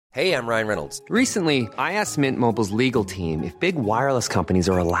Hey, I'm Ryan Reynolds. Recently, I asked Mint Mobile's legal team if big wireless companies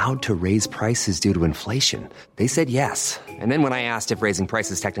are allowed to raise prices due to inflation. They said yes. And then when I asked if raising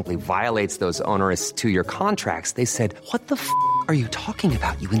prices technically violates those onerous two-year contracts, they said, "What the f*** are you talking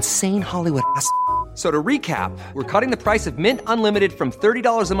about, you insane Hollywood ass?" So to recap, we're cutting the price of Mint Unlimited from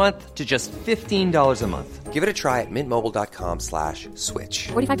 $30 a month to just $15 a month. Give it a try at mintmobile.com/switch.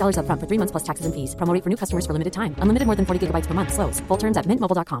 $45 up front for 3 months plus taxes and fees. Promo rate for new customers for limited time. Unlimited more than 40 gigabytes per month. Slows full terms at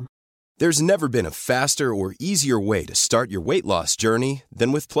mintmobile.com. There's never been a faster or easier way to start your weight loss journey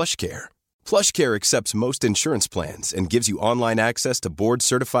than with PlushCare. PlushCare accepts most insurance plans and gives you online access to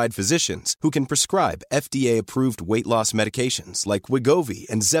board-certified physicians who can prescribe FDA-approved weight loss medications like Wegovy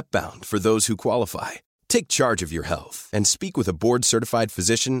and Zepbound for those who qualify. Take charge of your health and speak with a board-certified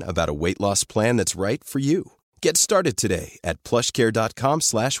physician about a weight loss plan that's right for you. Get started today at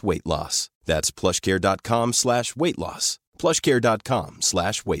plushcare.com/weightloss. That's plushcare.com/weightloss.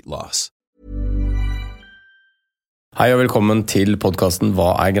 plushcare.com/weightloss. Hei og velkommen til podcasten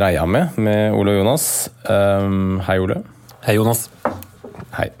Hva er greia med Ole og Jonas. Hei Ole. Hei Jonas.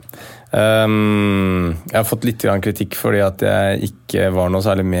 Hei. Jeg har fått litt grann kritikk fordi at jeg ikke var noe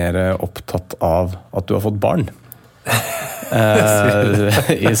særlig mer opptatt av at du har fått barn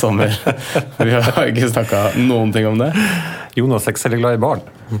i sommer. Vi har ikke snakket noen ting om det. Jonas er ikke særlig glad i barn.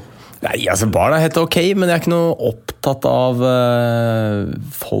 Nei, altså barn er helt ok, men jeg er ikke noe opptatt av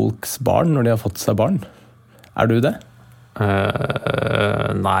folks barn når de har fått seg barn. Er du det?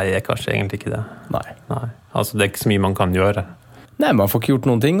 Nei, jeg er kanskje egentlig ikke det. Nei. Altså, det er ikke så mye man kan gjøre. Nei, man får ikke gjort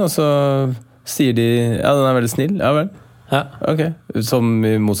noen ting, og så sier de, ja, den er veldig snill. Ja vel. Ja. Ok, som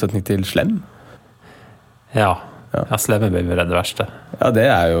i motsetning til slem? Ja, slemme baby er det verste. Ja, det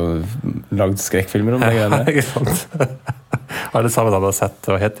er jo lagd skrekkfilmer om det greiene. Ikke sant? Alle sammen hadde sett,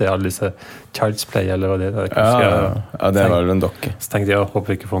 hva heter alle disse Child's Play, eller hva det er? Ja, det var vel en dokke. Så tenkte jeg,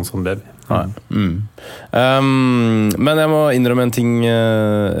 håper ikke få en sånn baby. Nei. Men jeg må innrømme en ting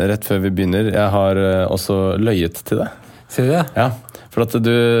rett før vi begynner. Jeg har også løyet til deg. Sier du det? Ja, for at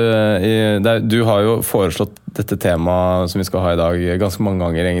du har jo foreslått dette temaet som vi skal ha i dag ganske mange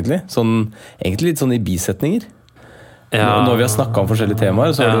ganger egentlig. Egentlig litt sånn i bisetninger. Ja. Når vi har snakket om forskjellige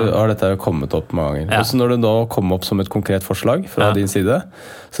temaer, så har dette kommet opp mange ganger. Og så når det da kom opp som et konkret forslag fra din side,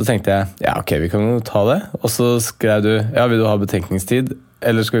 så tenkte jeg, ja ok, vi kan jo ta det. Og så skrev du, ja, vil du ha betenkningstid,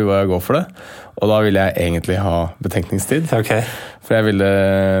 eller skal vi bare gå for det? Og da ville jeg egentlig ha betenkningstid. Okay. For jeg ville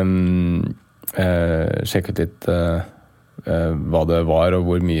sjekke ut litt hva det var og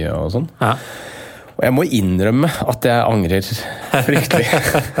hvor mye og sånn. Ja. Og jeg må innrømme at jeg angrer fryktelig.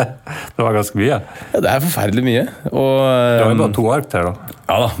 Det var ganske mye. Ja, det er forferdelig mye. Og, det var jo bare 2 ark der da.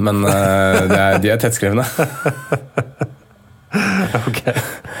 Ja da, men de er tettskrevne. Ok.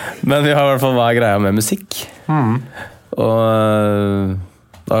 Men vi har i hvert fall hva er greia med musikk. Og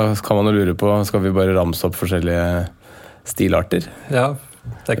da kan man jo lure på, skal vi bare ramse opp forskjellige stilarter? Ja,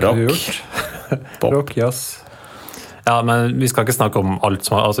 det kan vi gjort. Pop. Rock, jazz. Ja, men vi skal ikke snakke om alt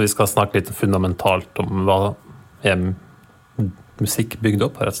altså vi skal snakke litt fundamentalt om hva er musikk bygd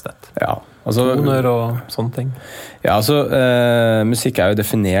opp, rett og slett. Ja, altså, toner og sånne ting. Ja, altså, musikk er jo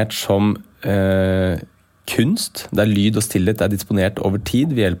definert som kunst, der lyd og stillhet er disponert over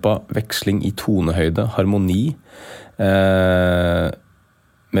tid ved hjelp av veksling i tonehøyde, harmoni,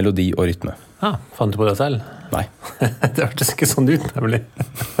 melodi og rytme. Ja, fant du på det selv? Nei. Det hørtes ikke sånn ut, nemlig.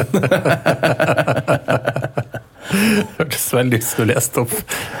 Det hørtes veldig ut som du leste opp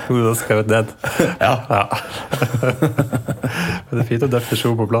noe du har skrevet ned. Ja. Det er fint å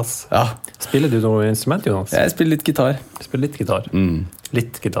definisjon på plass. Ja. Spiller du noe instrument, Jonas? Jeg spiller litt gitar. Spiller litt gitar?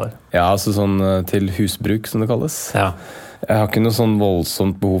 Litt gitar? Ja, altså sånn til husbruk, som det kalles. Ja. Jeg har ikke noe sånn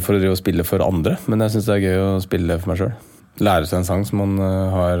voldsomt behov for å drive og spille for andre, men jeg synes det er gøy å spille for meg selv. Lære seg en sang som man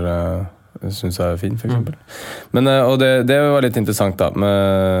synes er fin, for eksempel. Men, og det var litt interessant da, med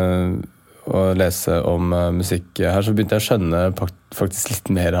å lese om musikk her, så begynte jeg å skjønne faktisk litt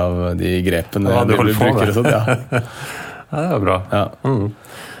mer av de grepene du bruker og sånt, ja. Ja, det var bra. Ja.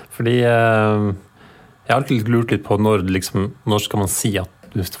 Fordi jeg har alltid lurt litt på når skal man si at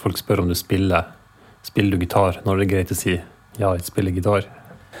hvis folk spør om du spiller du gitar, når det er greit å si ja, jeg spiller gitar.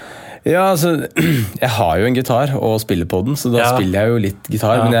 Ja, altså, jeg har jo en gitar og spiller på den, så da spiller jeg jo litt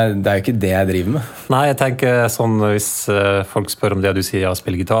gitar, men det er jo ikke det jeg driver med. Nei, jeg tenker sånn, hvis folk spør om det du sier, ja,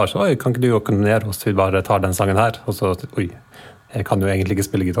 spiller gitar, så kan ikke du akkompagnere oss, vi bare tar den sangen her, og så, jeg kan jo egentlig ikke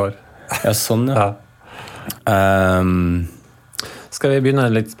spille gitar. Ja, sånn, ja. Skal vi begynne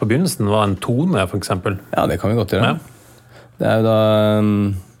litt på begynnelsen? Hva en tone, for eksempel? Ja, det kan vi godt gjøre. Ja. Det er jo da...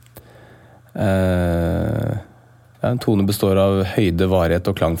 en tone består av høyde, varighet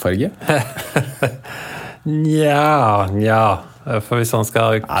og klangfarge. Nja. For hvis han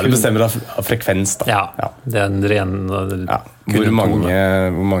skal... Det bestemmer av frekvens, da. Ja, det en ren... Hvor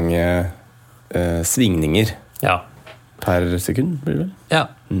mange svingninger per sekund blir det vel? Ja,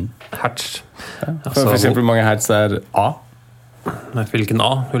 hertz. For eksempel, hvor mange hertz A? Hvilken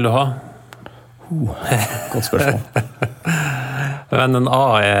A vil du ha? Godt spørsmål. Men en A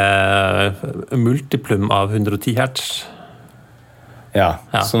multiplum av 110 hertz. Ja,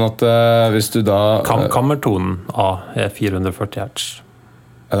 sånn at hvis du da... Kammertonen A 440 hertz.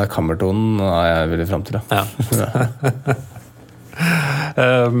 Ja, det kammertonen jeg veldig frem til, ja.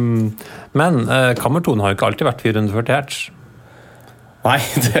 Men kammertonen har jo ikke alltid vært 440 hertz. Nei,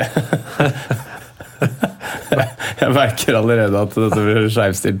 det... Jeg merker allerede at dette blir en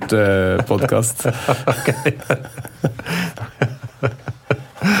skjevstilt podcast. Okay.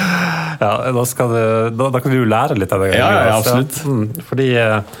 Da kan du jo lære litt av det. Ja, absolutt. Fordi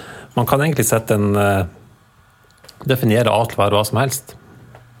man kan egentlig definere A til å være hva som helst.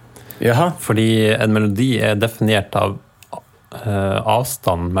 Jaha. Fordi en melodi definert av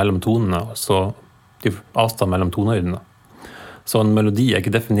avstand mellom tonene, altså avstand mellom tonehøydene. Så en melodi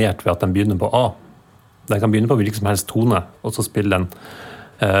ikke definert ved at den begynner på A. Den kan begynne på hvilken som helst tone, og så spille den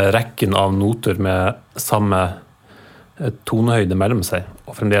rekken av noter med samme tonehøyde mellom seg,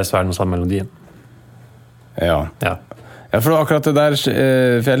 og fremdeles være den samme melodien. Ja, for akkurat det der,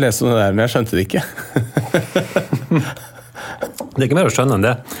 for jeg leste det der, men jeg skjønte det ikke. Det ikke mer å skjønne enn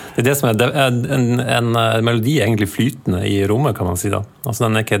det. Det det som en melodi egentlig flytende i rommet, kan man si da. Altså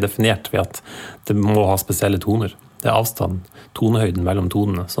den ikke definert ved at det må ha spesielle toner. Det avstand, tonehøyden mellom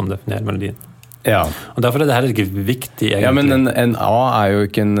tonene som definerer melodien. Ja. Og derfor det heller ikke viktig egentlig. Ja, men en A jo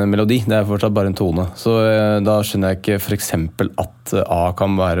ikke en melodi, det fortsatt bare en tone. Så da skjønner jeg ikke for eksempel at A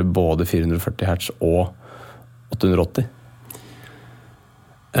kan være både 440 hertz og 880.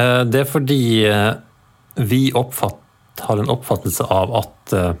 Det fordi vi har en oppfattelse av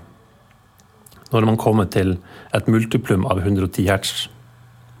at når man kommer til et multiplum av 110 hertz,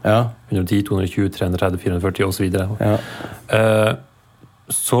 110, 220, 330, 440 og så videre,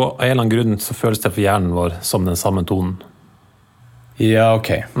 så av en eller annen grunn så føles det for hjernen vår som den samme tonen. Ja,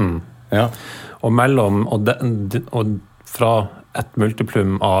 ok. Ja. Og fra et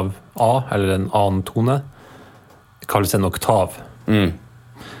multiplum av A, eller en annen tone, kalles en oktav.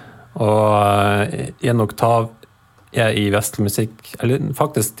 Og en oktav i vestlig musikk, eller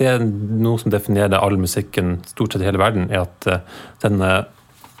faktisk det noe som definerer all musikken stort sett i hele verden, at den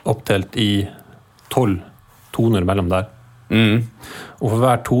oppdelt i 12 toner mellom der. Og for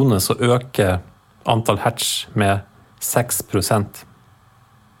hver tone så øker antall hertz med 6%.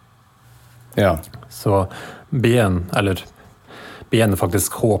 Ja. Så B-en, eller B-en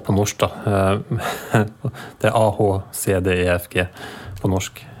faktisk H på norsk da. Det A, H, C, D, E, F, G på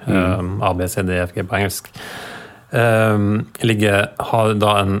norsk. A, B, C, D, E, F, G på engelsk. Har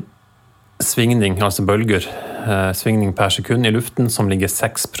da en svingning, altså bølger, svingning per sekund i luften som ligger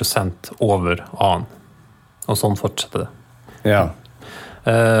 6% over A-en. Og sånn fortsetter det. Ja.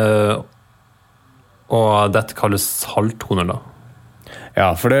 Og dette kalles halvtoner da. Ja,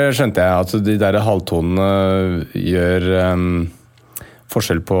 for det skjønte jeg, at de der halvtonene gjør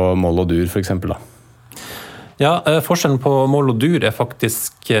forskjell på moll og dur, for eksempel da. Ja, forskjellen på moll og dur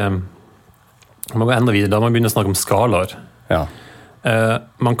faktisk man går enda videre, da man begynner å snakke om skalaer. Ja.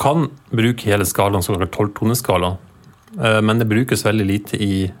 Man kan bruke hele skalaen, såkalt 12-toneskala, men det brukes veldig lite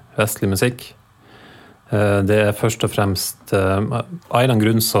i vestlig musikk. Det først og fremst av en eller annen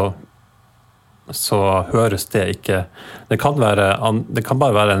grunn så høres det ikke. Det kan bare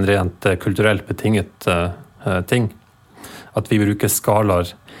være en rent kulturelt betinget ting. At vi bruker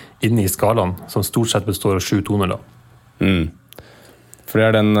skalaer inne i skalaen, som stort sett består av 7 toner da. For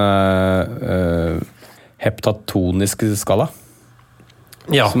det den heptatoniske skala,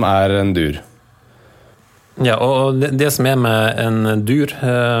 som en dur. Ja, og det som med en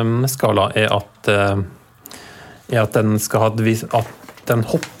dur-skala at den skal at den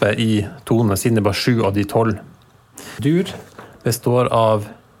hopper i tonene, siden det bare 7 av de 12. Dur består av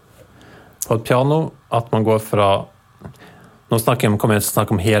på et piano at man går fra, nå kommer jeg til å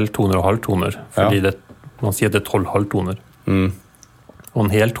snakke om heltoner og halvtoner, fordi man sier at det 12 halvtoner. Og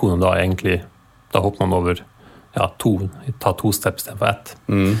en heltone da egentlig, da hopper man over ta 2 steps for 1.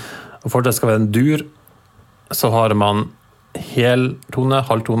 Og for at det skal være en dur, så har man heltone,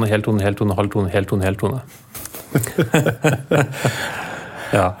 halvtone, heltone, heltone, halvtone, heltone, heltone.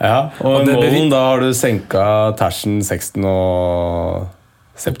 Og målen da har du senket tersen, seksten og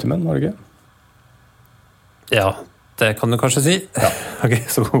septimen, var det ikke? Ja, det kan du kanskje si. Ok,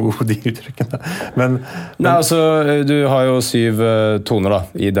 så god de uttrykkene. Men nei, altså, du har jo 7 toner da,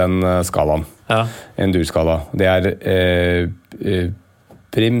 i den skalaen. en durskala. Det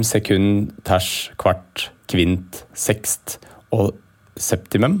prim, sekund, ters, kvart, kvint, sekst og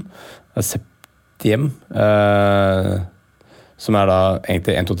septimem. Septiem, som da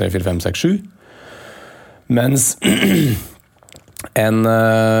egentlig 1, 2, 3, 4, 5, 6, 7. Mens en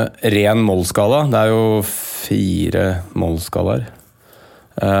ren mollskala, det jo 4 mollskalaer,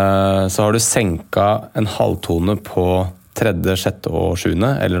 så har du senket en halvtone på 3., 6. og 7.,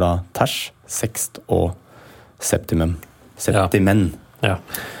 eller da ters, sekst og septimen. Ja.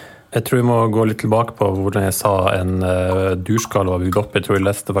 Jeg tror vi må gå litt tilbake på hvordan jeg sa en durskala var bygd opp. Jeg tror jeg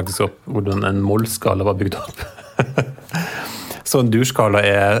leste faktisk opp hvordan en mollskala var bygd opp. Så en durskala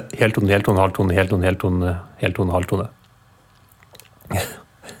heltone, heltone, halvtone, heltone, heltone, heltone, halvtone.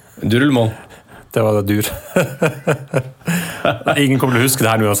 Dur eller moll? Det var det dur. Ingen kommer til å huske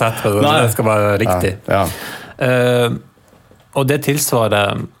det her uansett, men det skal være riktig. Ja. Og det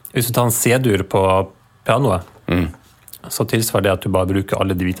tilsvarer, hvis du tar en C-dur på pianoet, så tilsvarer det at du bare bruker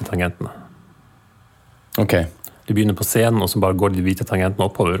alle de hvite tangentene. Ok. Du begynner på C-en, og så bare går de hvite tangentene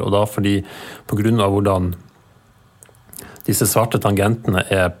oppover, og da fordi, på grunn av hvordan disse svarte tangentene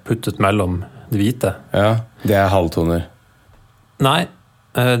puttet mellom de hvite. Ja, det halvtoner. Nei,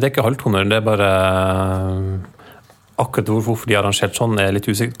 det ikke halvtoner, det bare akkurat hvorfor de har arrangert sånn litt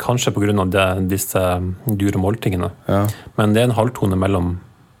usikkert, kanskje på grunn av disse dure måltingene. Ja. Men det en halvtone mellom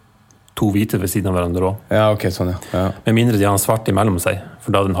 2 hvite ved siden av hverandre også. Ja, ok, sånn, ja. Med mindre de har en svarte imellom seg,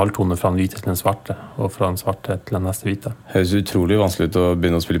 for da det en halvtone fra en hvite til en svarte, og fra en svarte til den neste hvite. Høres utrolig vanskelig ut å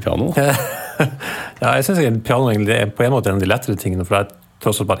begynne å spille piano. Ja, jeg synes piano egentlig på en måte en av de lettere tingene, for det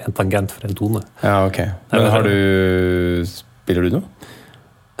tross alt bare en tangent for en tone. Ja, ok. Men spiller du noe?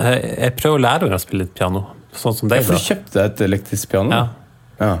 Jeg prøver å lære meg å spille litt piano, sånn som deg da. Jeg får kjøpt deg et elektrisk piano? Ja.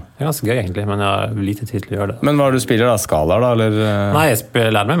 Det ganske gøy egentlig, men jeg har lite tid til å gjøre det. Men hva du spiller da? Skalaer da, eller? Nei, jeg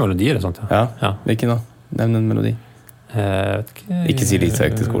lærer meg melodier og sånt. Ja. Hvilken da? Nevn en melodi. Ikke si litt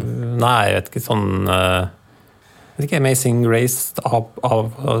søkt i skolen. Nei, jeg vet ikke sånn... Jeg vet ikke, Amazing Grace av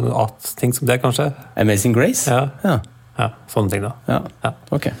ting som det kanskje. Amazing Grace? Ja, sånne ting da. Ja.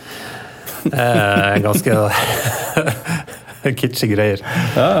 Ok. Ganske kitschy greier.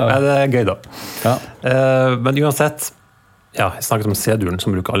 Men det gøy da. Ja. Men uansett, jeg snakket om C-duren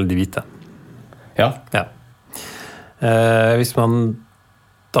som bruker alle de hvite. Ja. Hvis man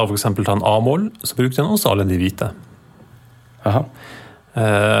da for eksempel tar en A-mål, så bruker den også alle de hvite. Aha.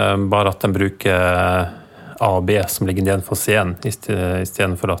 Bare at den bruker A og B som ligger nedenfor C-en, i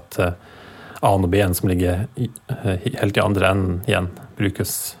stedet for at A-en og B-en som ligger helt i andre enden igjen,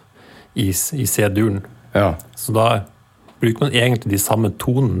 brukes i C-duren. Ja. Så da bruker man egentlig de samme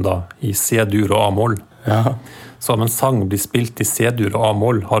tonen da, i C-dur og A-mål. Ja. Så om en sang blir spilt i C-dur og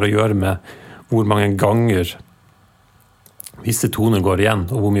A-mål har å gjøre med hvor mange ganger visse toner går igjen,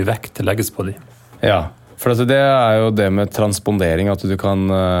 og hvor mye vekt det legges på dem. Ja, for det jo det med transpondering, at du kan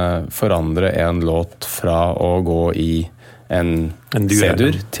forandre en låt fra å gå i en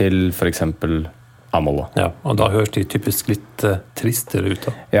C-dur til for eksempel A-mål. Ja, og da høres de typisk litt tristere ut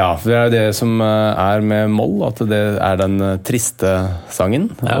da. Ja, for det det som med moll, at det den triste sangen,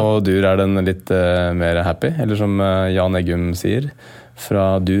 og dur den litt mer happy, eller som Jan Eggum sier,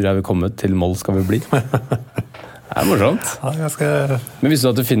 fra dur vi kommet, til moll skal vi bli. Det morsomt. Ja, Men visste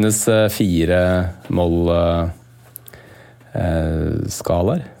du at det finnes 4 moll-skalaer?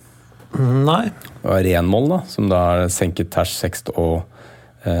 Nei. Og ren moll da, som da senket ters, sekst og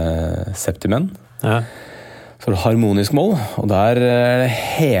septimen. Ja. Så harmonisk mål, og der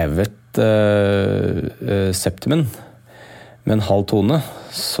hevet septimen med en halv tone,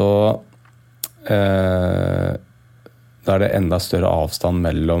 så da det enda større avstand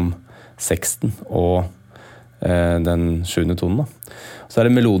mellom seksten og den 7. tonen. Da. Så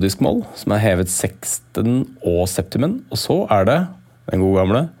det melodisk mål, som hevet seksten og septimen, og så det den gode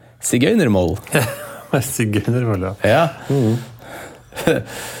gamle sigøynermål. Sigøynermål, ja.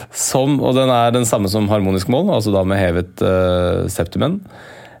 Og den den samme som harmonisk mål, altså da med hevet septimen,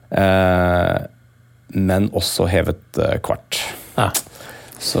 men også hevet kvart. Ja.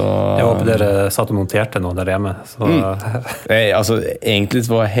 Så, jeg håper dere satt og monterte noe der hjemme. Så. Altså, egentlig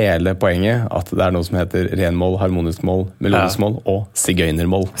var hele poenget at det noe som heter renmål, harmonisk mål, melodisk mål og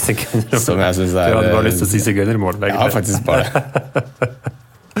sigøynermål. Som jeg synes du hadde bare lyst til å si sigøynermål? Ja, faktisk bare det.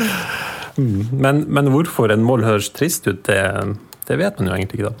 Men hvorfor en mål høres trist ut, det vet man jo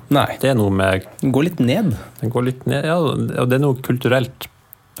egentlig ikke da. Nei. Det noe med... Den går litt ned. Den går litt ned, ja, og det noe kulturelt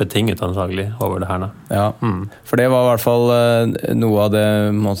betinget antagelig over det her. Ja, for det var i hvert fall noe av det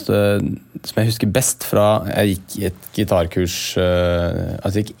som jeg husker best fra jeg gikk i et gitarkurs,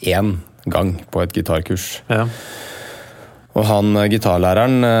 altså jeg gikk 1 gang på et gitarkurs. Ja. Og han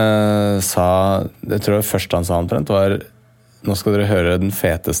gitarlæreren sa, det tror jeg først han sa omtrent, var nå skal dere høre den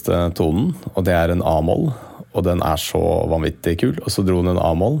feteste tonen, og det en A-moll, og den så vanvittig kul. Og så dro han en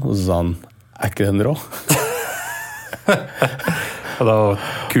A-moll, og så sa han, ikke den rå? Og da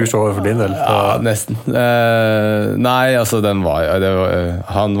kurs over for din del? Ja, nesten. Nei, altså han var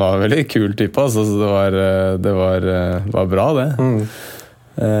en veldig kul type, altså, så det var bra det.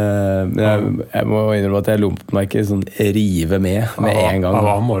 Men jeg må innrømme at jeg lot meg ikke sånn rive med en gang. Av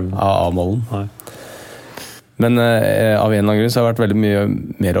A-mollen? Av A-mollen. Nei. Men av en eller annen grunn så har jeg vært veldig mye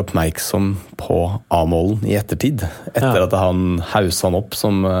mer oppmerksom på A-mollen i ettertid, etter at han hauset han opp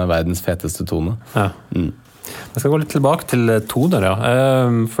som verdens feteste tone. Ja. Jeg skal gå litt tilbake til toner,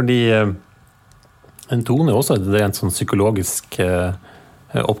 fordi en tone også rent sånn psykologisk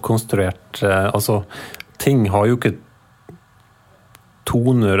oppkonstruert. Altså, ting har jo ikke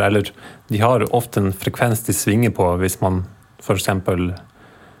toner, eller de har ofte en frekvens de svinger på hvis man for eksempel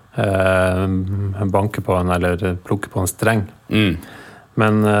banker på en eller plukker på en streng.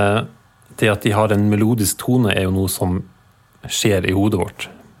 Men det at de har en melodisk tone jo noe som skjer i hodet vårt.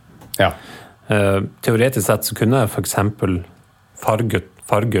 Ja. Teoretisk sett så kunne for eksempel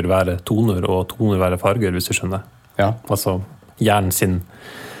farger være toner, og toner være farger, hvis du skjønner. Ja. Altså hjernen sin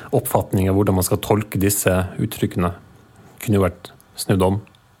oppfatning av hvordan man skal tolke disse uttrykkene kunne jo vært snudd om.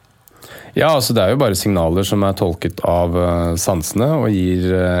 Ja, altså det jo bare signaler som tolket av sansene og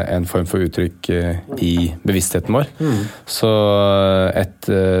gir en form for uttrykk i bevisstheten vår. Så et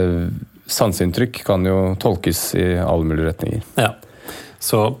sanseinntrykk kan jo tolkes i alle mulige retninger. Ja,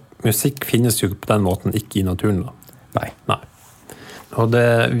 så musikk finnes jo på den måten ikke i naturen da. Nei. Og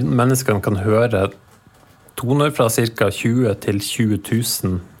menneskene kan høre toner fra ca. 20 til 20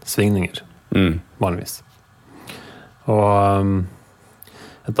 000 svingninger, vanligvis. Og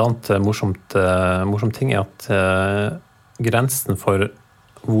et annet morsomt ting at grensen for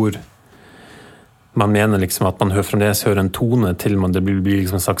hvor man mener liksom at man fremdeles hører en tone til man det blir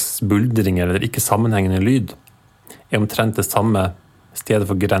liksom en slags buldring eller ikke sammenhengende lyd, omtrent det samme stedet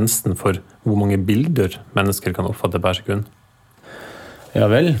for grensen for hvor mange bilder mennesker kan oppfatte per sekund. Ja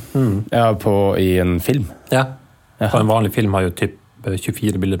vel. I en film. Ja. En vanlig film har jo typ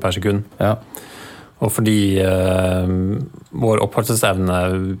 24 bilder per sekund. Ja. Og fordi vår oppfattelsesevne,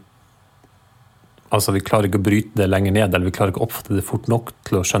 altså vi klarer ikke å bryte det lenger ned, eller vi klarer ikke å oppfatte det fort nok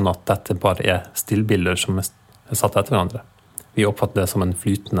til å skjønne at dette bare stillbilder som satt etter hverandre. Vi oppfatter det som en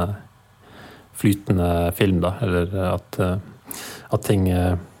flytende film da, eller at ting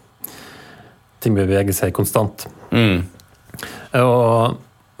beveger seg konstant. Og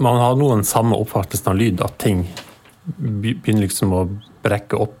man har noen samme oppfattelsen av lyd, at ting begynner liksom å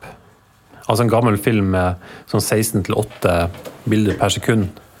brekke opp. Altså en gammel film med sånn 16-8 bilder per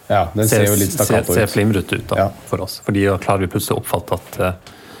sekund. Ja, den ser jo litt stakkato ut. Ser flimret ut da, for oss, fordi da klarer vi plutselig å oppfatte at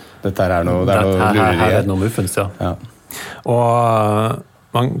dette noe lureri. Her noe muffens, ja. Og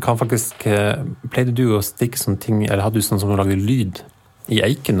man kan faktisk, pleide du å stikke sånne ting, eller hadde du sånn som lagde lyd i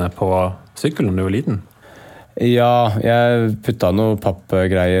eikene på sykkelen når du var liten? Ja, jeg puttet noe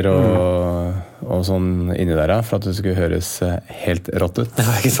pappgreier og sånn inni der, for at det skulle høres helt rått ut.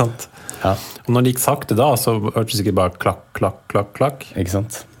 Ja, ikke sant? Ja. Og når det gikk sakte da, så hørtes det ikke bare klakk, klakk, klakk, klakk. Ikke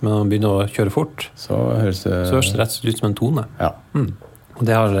sant? Men når man begynner å kjøre fort, så høres det rett og slett ut som en tone. Ja.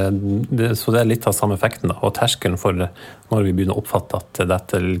 Så det litt av samme effekten da, og terskelen for når vi begynner å oppfatte at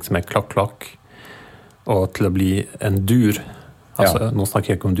dette liksom klakk, klakk, og til å bli en dur, altså nå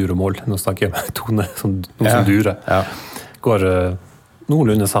snakker jeg ikke om dur og mål, nå snakker jeg om tone, som durer, går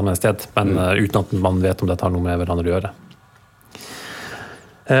noenlunde samme sted, men uten at man vet om dette har noe med hverandre å gjøre.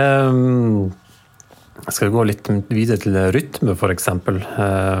 Skal vi gå litt videre til rytme for eksempel,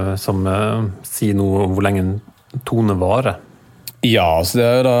 som sier noe om hvor lenge en tone varer? Ja, så det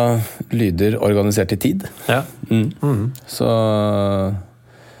jo da lyder organisert i tid. Ja. Så,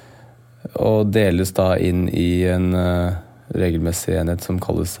 og deles da inn i en regelmessig enhet som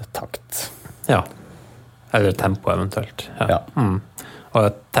kalles takt. Ja, eller tempo eventuelt. Ja. Og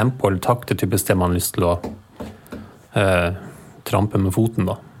et tempo eller takt typisk det man har lyst til å trampe med foten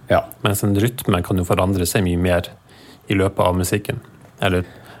da. Ja. Mens en rytme kan jo forandre seg mye mer i løpet av musikken. Eller,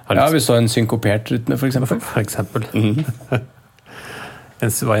 hvis du har en synkopert rytme for eksempel. For eksempel.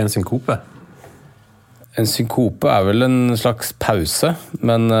 Hva en synkope? En synkope vel en slags pause,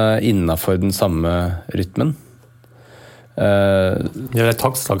 men innenfor den samme rytmen. Det et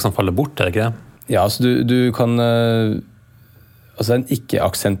taktslag som faller bort, det ikke det? Ja, altså du kan altså en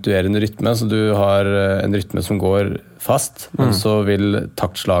ikke-aksentuerende rytme, så du har en rytme som går fast, men så vil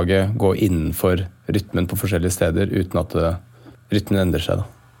taktslaget gå innenfor rytmen på forskjellige steder uten at rytmen endrer seg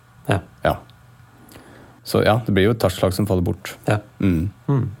da. Ja. Så ja, det blir jo et taktslag som faller bort. Ja. Men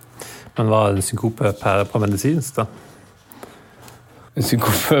hva er en synkope på medisinsk da? En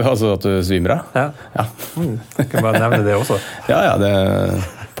synkope, altså at du svimer av? Ja. Kan bare nevne det også. Ja, det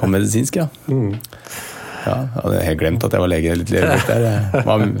på medisinsk, ja. Ja, jeg hadde helt glemt at jeg var lege litt der. Jeg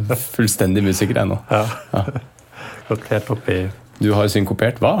var fullstendig musiker jeg nå. Ja. Gått helt opp i... Du har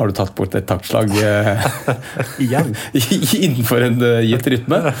synkopert. Hva? Har du tatt bort et taktslag igjen? Innenfor en gitt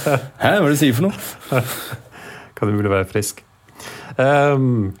rytme? Hæ, hva er det du sier for noe? Kan det mulig være frisk?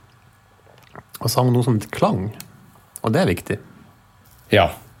 Og så har man noe som heter klang. Og det er viktig. Ja.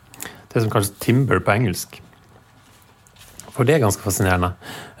 Det som kalles timbre på engelsk. For det er ganske fascinerende.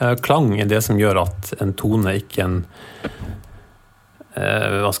 Klang er det som gjør at en tone ikke en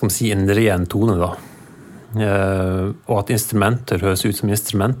en ren tone da. Og at instrumenter høres ut som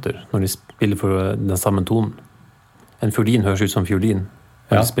instrumenter når de spiller for den samme tonen. En fiolin høres ut som fiolin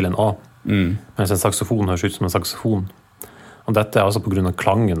når de spiller en A. Mens en saksofon høres ut som en saksofon. Og dette er altså på grunn av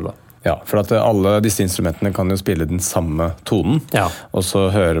klangen da. Ja, for at alle disse instrumentene kan jo spille den samme tonen, og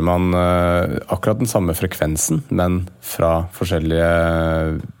så hører man akkurat den samme frekvensen, men fra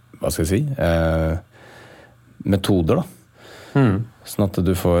forskjellige, hva skal jeg si, metoder da. Sånn at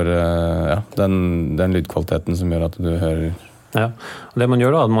du får den lydkvaliteten som gjør at du hører... Ja, og det man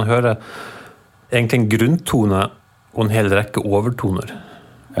gjør da, at man hører egentlig en grunntone og en hel rekke overtoner.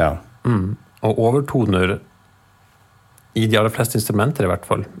 Ja. Og overtoner i de aller fleste instrumenter i hvert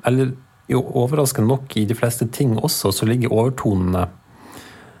fall. Eller jo overraskende nok i de fleste ting også, så ligger overtonene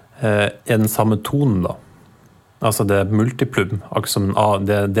i den samme tonen da. Altså det er multiplum, akkurat som en A.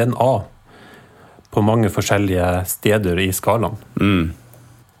 Det er en A på mange forskjellige steder i skalaen.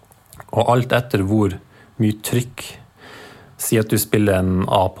 Og alt etter hvor mye trykk, si at du spiller en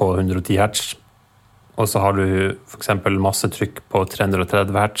A på 110 Hz, og så har du for eksempel masse trykk på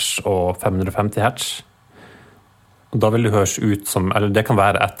 330 Hz og 550 Hz, og da vil det høres ut som, eller det kan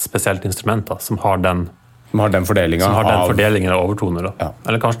være et spesielt instrument da, som har den fordelingen av overtoner. Da. Ja.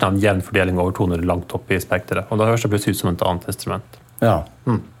 Eller kanskje en jevn fordeling av overtoner langt opp i spekteret. Og da høres det plutselig ut som et annet instrument. Ja.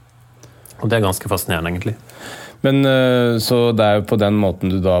 Og det er ganske fascinerende egentlig. Men så det er jo på den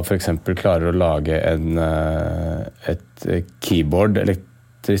måten du da for eksempel klarer å lage et keyboard,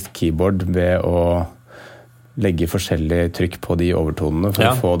 elektrisk keyboard, ved å legge forskjellig trykk på de overtonene for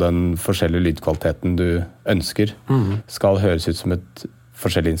å få den forskjellige lydkvaliteten du ønsker skal høres ut som et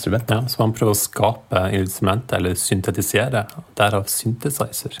forskjellig instrument. Ja, så man prøver å skape instrumentet eller syntetisere, derav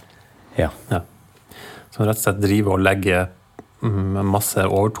synthesizer. Ja. Så rett og slett driver og legger masse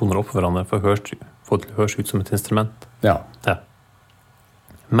overtoner opp for hverandre for å få det til å høres ut som et instrument. Ja.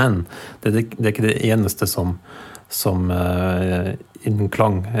 Men det er ikke det eneste som innen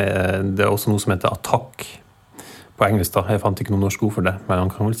klang. Det er også noe som heter attakk. På engelsk da, jeg fant ikke noe norsk ord for det, men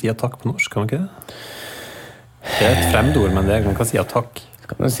man kan vel si attakk på norsk, kan man ikke det? Det er et fremdord, men man kan si attakk.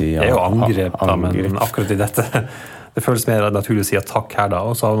 Kan du si, det er jo angrep da, men akkurat i dette, det føles mer naturlig å si attakk her da,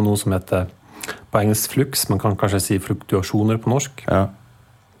 og så har vi noe som heter på engelsk flux, man kan kanskje si fluktuasjoner på norsk. Ja.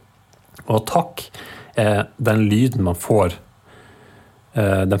 Og attakk er den lyden man får,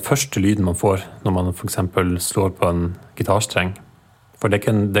 den første lyden man får når man for eksempel slår på en gitarstreng. For det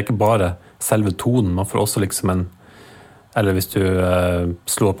er ikke bare selve tonen, man får også liksom eller hvis du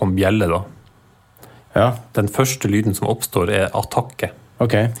slår på en bjelle da. Ja. Den første lyden som oppstår er attakke.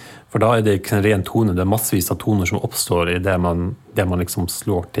 Ok. For da er det ikke en ren tone, det er massevis av toner som oppstår i det man liksom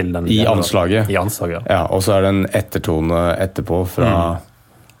slår til den. I anslaget. I anslaget, ja. Og så er det en ettertone etterpå fra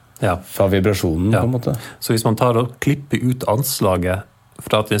vibrasjonen på en måte. Så hvis man tar og klipper ut anslaget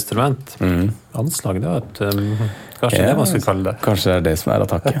fra et instrument, anslaget det er kanskje det man skal kalle det. Kanskje det er det som er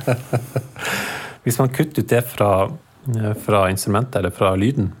attakket. Hvis man kutter ut det fra instrumentet eller fra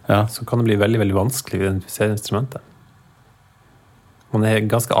lyden, så kan det bli veldig, veldig vanskelig å identifisere instrumentet. Man er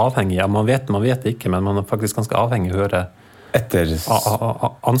ganske avhengig, man vet det ikke, men man er faktisk ganske avhengig å høre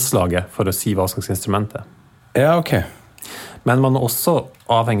anslaget for å si hva slags instrument det er. Ja, ok. Men man er også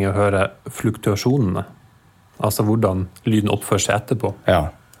avhengig å høre fluktuasjonene, altså hvordan lyden oppfører seg etterpå. Ja.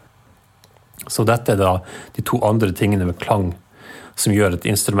 Så dette er da de to andre tingene ved klang som gjør et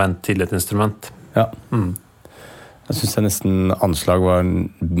instrument til et instrument. Ja. Jeg synes nesten anslag var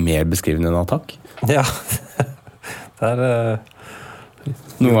mer beskrivende enn attakk. Ja. Det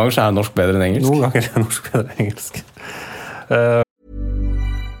Noen ganger så er norsk bedre enn engelsk. Noen ganger er norsk bedre enn engelsk.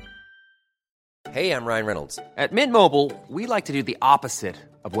 Hey, I'm Ryan Reynolds. At Mint Mobile, we like to do the opposite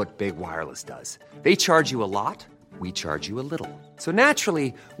of what Big Wireless does. They charge you a lot, we charge you a little. So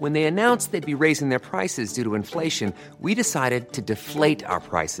naturally, when they announced they'd be raising their prices due to inflation, we decided to deflate our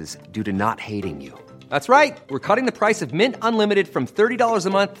prices due to not hating you. That's right. We're cutting the price of Mint Unlimited from $30 a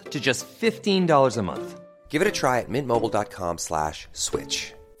month to just $15 a month. Give it a try at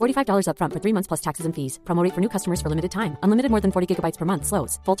mintmobile.com/switch. $45 up front for 3 months plus taxes and fees. Promo rate for new customers for limited time. Unlimited more than 40 gigabytes per month.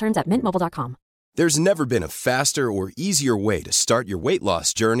 Slows full terms at mintmobile.com. There's never been a faster or easier way to start your weight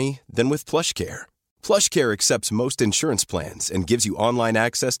loss journey than with PlushCare. PlushCare accepts most insurance plans and gives you online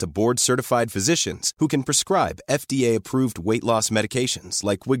access to board-certified physicians who can prescribe FDA-approved weight loss medications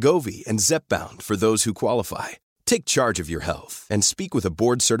like Wegovy and Zepbound for those who qualify. Take charge of your health and speak with a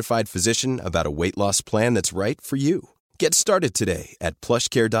board-certified physician about a weight loss plan that's right for you. Get started today at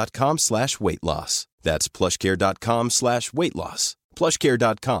plushcare.com/weight-loss. That's plushcare.com/weight-loss.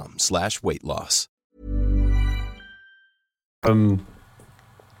 plushcare.com/weight-loss.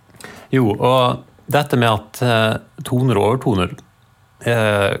 Jo, og dette med at toner og overtoner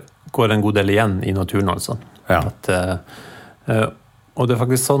går en god del igjen i naturen, altså. Ja. Og det er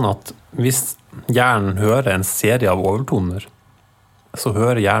faktisk sånn at hvis hjernen hører en serie av overtoner, så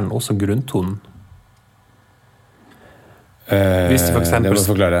hører hjernen også grunntonen. Hvis du for eksempel,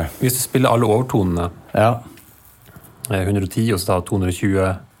 hvis du spiller alle overtonene, 110 og så da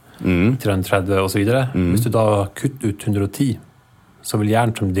 220, 330 og så videre, hvis du da kutter ut 110, så vil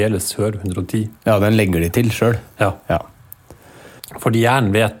hjernen fremdeles høre 110. Ja, den legger de til selv. Ja. Fordi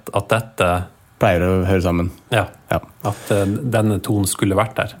hjernen vet at dette pleier å høre sammen. Ja. At denne tonen skulle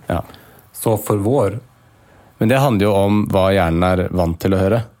vært der. Ja. Så for vår... Men det handler jo om hva hjernen er vant til å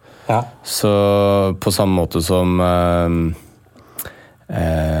høre. Ja. Så på samme måte som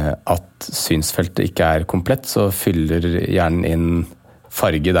at synsfeltet ikke er komplett, så fyller hjernen inn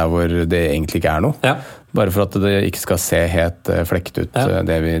farge der hvor det egentlig ikke er noe. Ja. Bare for at det ikke skal se helt flekket ut,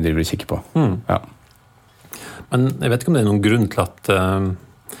 det vi driver og kikker på. Ja. Men jeg vet ikke om det er noen grunn til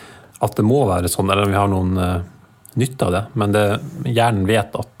at det må være sånn, eller om vi har noen nytte av det, men hjernen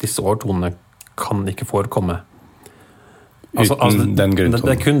vet at disse overtonene kan ikke forekomme. Uten den grunntonen.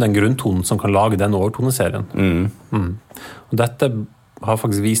 Det er kun den grunntonen som kan lage den overtoneserien. Og dette har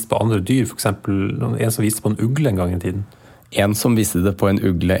faktisk vist på andre dyr, for eksempel en som viste på en ugle en gang i tiden. En som viste det på en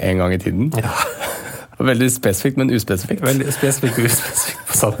ugle en gang i tiden? Ja. Veldig spesifikt, men uspesifikt. Veldig spesifikt og uspesifikt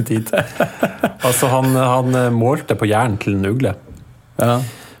på samme tid. Altså han målte på hjernen til en ugle. Ja.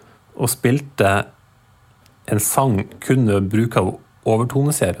 Og spilte en sang kun ved bruk av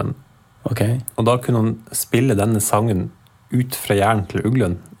overtoneserien. Okay. Og da kunne han spille denne sangen ut fra hjernen til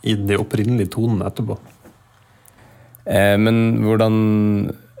uglen i de opprinnelige tonene etterpå. Men hvordan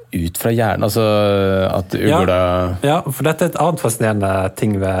ut fra hjernen? Altså at ugla... Ja, for dette er et annet fascinerende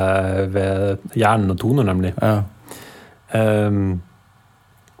ting ved hjernen og toner, nemlig. Ja.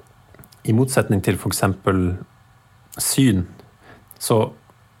 I motsetning til for eksempel syn, så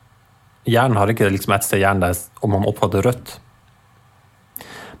hjernen har ikke liksom et sted i hjernen der om man oppfatter rødt.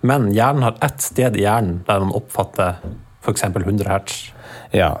 Men hjernen har et sted i hjernen der man oppfatter for eksempel 100 hertz.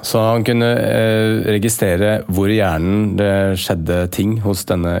 Ja, så han kunne registrere hvor i hjernen det skjedde ting hos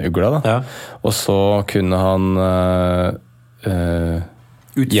denne ugla, da. Ja. Og så kunne han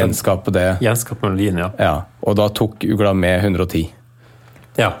gjenskape det. Gjenskape melodien, ja. Ja, og da tok ugla med 110.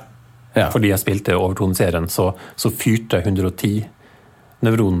 Ja. Fordi jeg spilte overtoneserien, så fyrte 110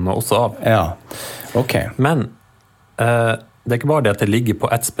 nevronene også av. Ja, ok. Men det er ikke bare det at det ligger på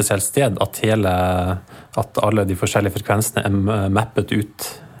et spesielt sted at alle de forskjellige frekvensene er mappet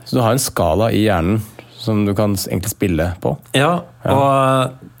ut. Så du har en skala i hjernen som du kan egentlig spille på? Ja.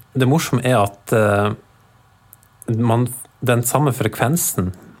 Og det morsomme er at den samme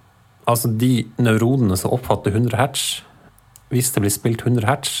frekvensen, altså de neuronene som oppfatter 100 hertz, hvis det blir spilt 100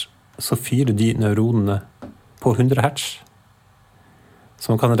 hertz, så fyrer de neuronene på 100 hertz. Så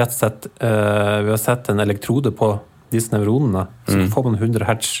man kan rett og slett, ved å sette en elektrode på disse neuronene, så får man 100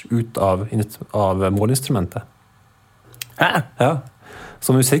 hertz ut av måleinstrumentet. Ja.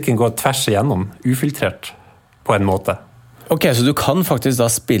 Så musikken går tvers igjennom, ufiltrert på en måte. Ok, så du kan faktisk da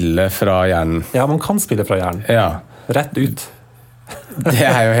spille fra hjernen? Ja, man kan spille fra hjernen. Ja. Rett ut. Det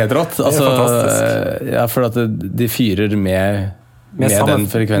er jo helt rått. Altså, det er fantastisk. Ja, for at de fyrer med den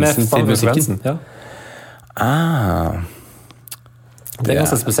frekvensen til musikken. Ja. Det er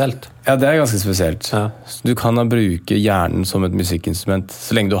ganske spesielt. Ja, det er ganske spesielt. Ja. Du kan da bruke hjernen som et musikkinstrument,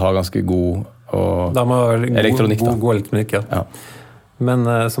 så lenge du har ganske god elektronikk. God elektronikk, ja. Men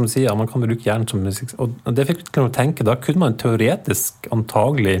som du sier, man kan bruke hjernen som musikk. Og det fikk til å tenke, da kunne man teoretisk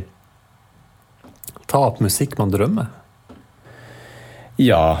antagelig ta opp musikk man drømmer.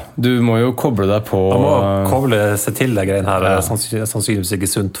 Ja, du må jo koble deg på... Man må koble seg til det greien her. Sannsynligvis ikke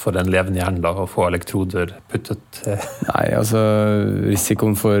sunt for en levende hjerne da, å få elektroder puttet. Nei, altså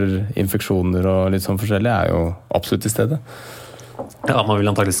risikoen for infeksjoner og litt sånn forskjellig er jo absolutt i stedet. Ja, man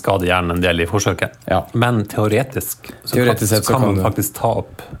vil antagelig skade hjernen en del i forsøket. Ja. Men teoretisk så kan man faktisk ta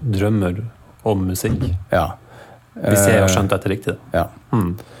opp drømmer om musikk. Ja. Hvis jeg har skjønt dette riktig. Ja.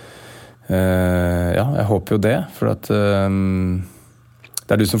 Ja, jeg håper jo det, for at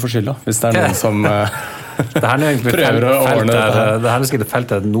det du som får skylda, hvis det noen som prøver å ordne dette. Det her er sikkert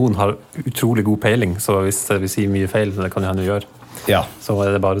feltet noen har utrolig god peiling, så hvis vi sier mye feil, det kan jeg hende gjøre, så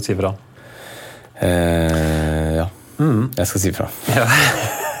er det bare å si fra. Ja, jeg skal si fra. Ja.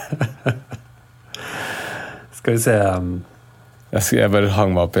 Skal vi se... Jeg bare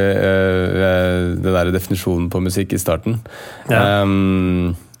hang meg opp i det der definisjonen på musikk i starten. Ja.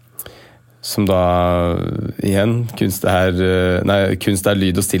 Som da, igjen, kunst er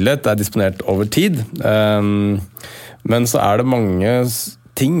lyd og stillhet, det er disponert over tid. Men så er det mange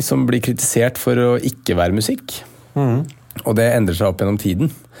ting som blir kritisert for å ikke være musikk. Og det endrer seg opp gjennom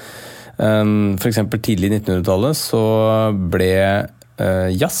tiden. For eksempel tidlig i 1900-tallet så ble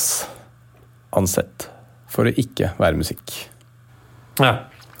jazz ansett for å ikke være musikk. Ja.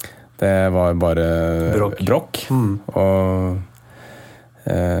 Det var bare bråk. Og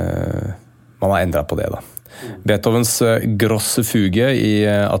man har endret på det da. Beethovens Grosse Fuge i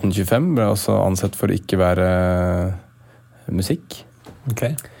 1825 ble også ansett for å ikke være musikk.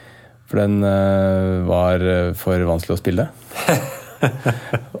 Okay. For den var for vanskelig å spille.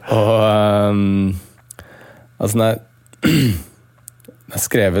 Og altså den er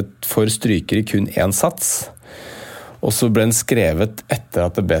skrevet for stryker i kun én sats. Og så ble den skrevet etter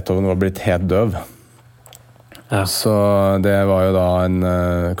at Beethoven var blitt helt døv. Ja. Så det var jo da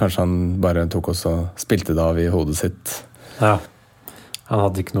kanskje han bare tok oss og spilte det av i hodet sitt. Ja, han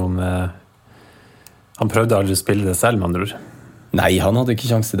hadde ikke noe med... Han prøvde aldri å spille det selv, med andre ord. Nei, han hadde ikke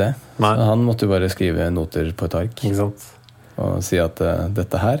sjans til det. Så han måtte jo bare skrive noter på et ark. Ikke sant? Og si at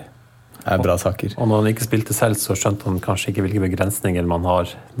dette her er bra saker. Og når han ikke spilte selv, så skjønte han kanskje ikke hvilke begrensninger man har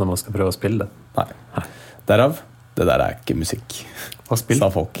når man skal prøve å spille det. Nei. Derav, det der er ikke musikk, sa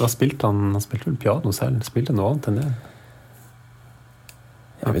folk. Hva spilte han? Han spilte vel piano selv? Spilte noe annet enn det?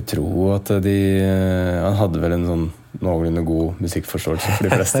 Jeg vil tro at han hadde vel en sånn noenlunde god musikkforståelse for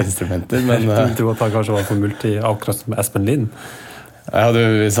de fleste instrumenter, men... Jeg tror at han kanskje var for multi, akkurat som Espen Lind. Ja, du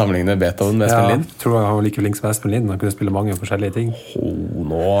sammenligner Beethoven med Espen Lind? Jeg tror han var like flink som Espen Lind. Han kunne spille mange forskjellige ting.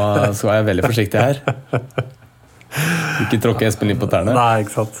 Nå skal jeg være veldig forsiktig her. Ikke tråkke Espen Lind på tærne. Nei,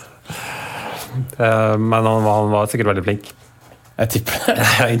 ikke sant. Men han var sikkert veldig flink. Jeg tipper det.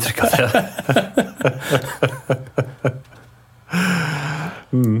 Jeg har inntrykk av det.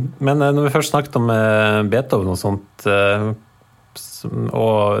 Men når vi først snakket om Beethoven og sånt,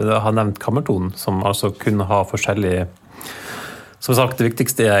 og har nevnt kammertonen, som altså kunne ha forskjellige... Som sagt, det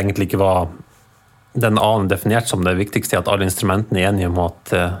viktigste er egentlig ikke hva den annen definert som. Det viktigste er at alle instrumentene er enige om at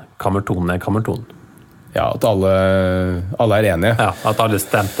kammertonen er kammertonen. Ja, at alle er enige. Ja, at alle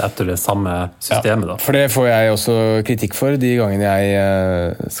stemte etter det samme systemet. Da. For det får jeg også kritikk for de gangene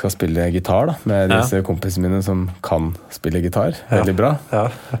jeg skal spille gitar da, med disse kompisene mine som kan spille gitar veldig bra. Ja.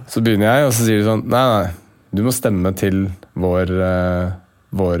 Så begynner jeg, og så sier de sånn, nei, du må stemme til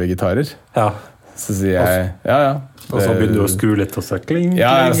våre gitarer. Ja. Så sier jeg, ja. Og så begynner du å skru litt og så kling.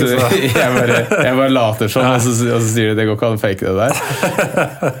 Ja, altså, jeg bare later sånn, og så sier de, det går ikke an å fake det der.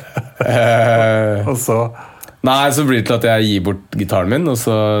 Og så... Nei, så blir det til at jeg gir bort gitaren min, og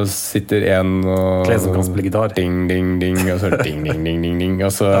så sitter en og... Kle som kan spille gitar. Ding, ding, ding, og så ding, ding, ding, ding, ding,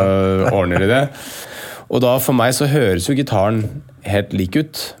 og så ordner de det. Og da for meg så høres jo gitaren helt lik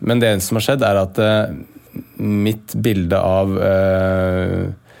ut, men det eneste som har skjedd er at mitt bilde av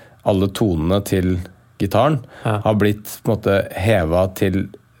alle tonene til gitaren har blitt på en måte hevet til,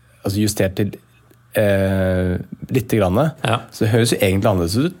 altså justert til litt grann. Så det høres jo egentlig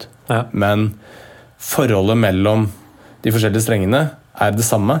annerledes ut, men forholdet mellom de forskjellige strengene er det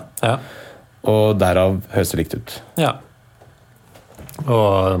samme, og derav høres det likt ut. Ja.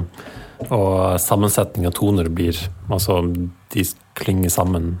 Og sammensetning av toner blir, altså de klinger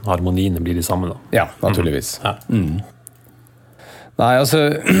sammen, harmoniene blir de samme da. Ja, naturligvis. Nei, altså,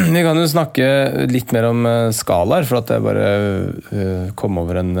 vi kan jo snakke litt mer om skalaer, for at jeg bare kom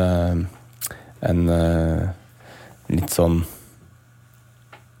over en litt sånn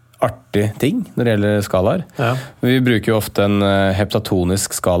artig ting når det gjelder skalaer. Ja. Vi bruker jo ofte en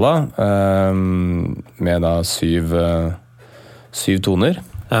heptatonisk skala med da 7 toner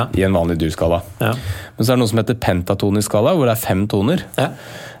i en vanlig dur-skala. Ja. Men så er det noe som heter pentatonisk skala, hvor det er 5 toner. Ja.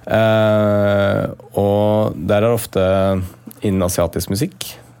 Og der er ofte innen asiatisk musikk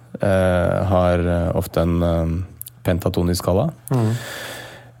har ofte en pentatonisk skala.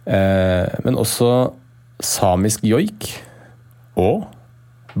 Men også samisk joik og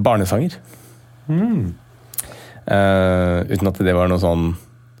barnesanger. Uten at det var noe sånn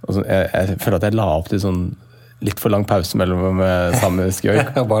altså, jeg føler at jeg la opp til sånn litt for lang pause mellom samisk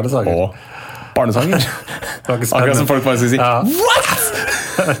joik og barnesanger. Akkurat som folk bare skal si What?!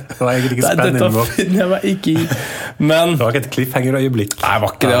 Det var egentlig ikke spennende. Dette finner jeg meg ikke i. Men, det var ikke et cliffhanger-øyeblikk. Nei, det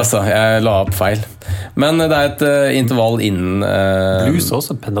var ikke det, altså. Jeg la opp feil. Men det er et intervall innen Blues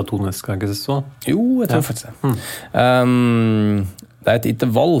også pentatonisk, kan jeg ikke si så? Jo, jeg tror faktisk det. Det er et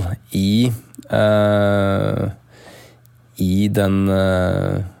intervall i den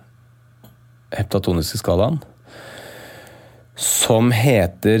heptatoniske skalaen som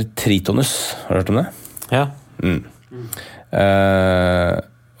heter tritonus. Har du hørt om det? Ja.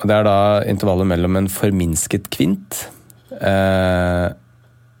 Og det er da intervallet mellom en forminsket kvint,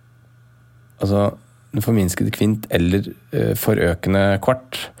 altså en forminsket kvint eller forøkende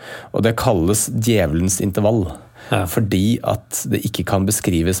kvart, og det kalles djevelens intervall, fordi at det ikke kan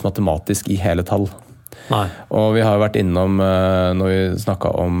beskrives matematisk i hele tall. Nei. Og vi har jo vært innom, når vi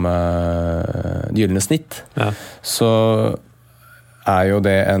snakket om gyllene snitt, så er jo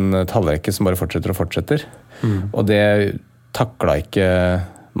det en tallrekke som bare fortsetter og fortsetter. Og det takla ikke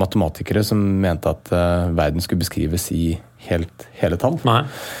matematikere som mente at verden skulle beskrives i hele tall. Nei.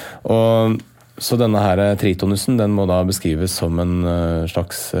 Og så denne her tritonusen, den må da beskrives som en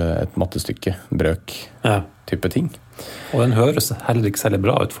slags et mattestykke, brøk, type ting. Og den høres heller ikke særlig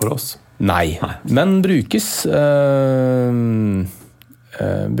bra ut for oss. Nei. Men brukes en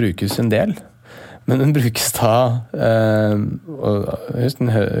del. Men den brukes da, den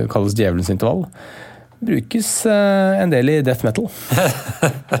kalles djevelens intervall, brukes en del i death metal.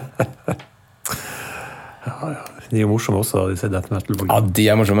 De er jo morsomme også, disse death metal. Ja, de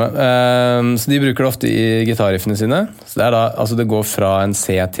er morsomme. Så de bruker det ofte i gitarriffene sine. Så det er da, altså det går fra en C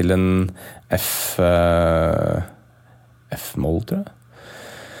til en F-moll, tror jeg.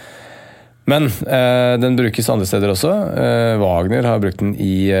 Men den brukes andre steder også. Wagner har brukt den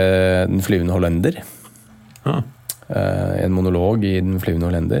i Den flyvende hollender. En monolog i Den flyvende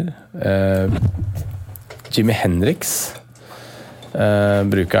hollender. Jimi Hendrix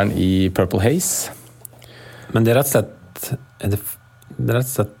bruker den i Purple Haze. Men det er rett og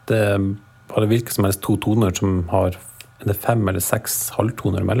slett bare hvilke som helst to toner som har 5 eller 6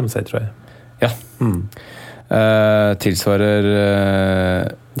 halvtoner mellom seg, tror jeg. Ja. Tilsvarer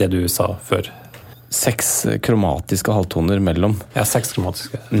det du sa før. 6 kromatiske halvtoner mellom. Ja, 6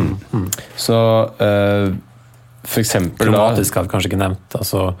 kromatiske. Så for eksempel kromatisk hadde jeg kanskje ikke nevnt.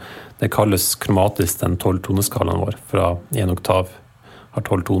 Altså, det kalles kromatisk den 12-toneskalaen vår. Fra 1 oktav har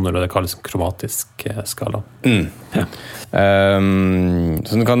 12 toner, og det kalles kromatisk skala. Ja.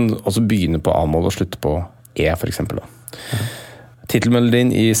 Så den kan også begynne på A-mål og slutte på E, for eksempel.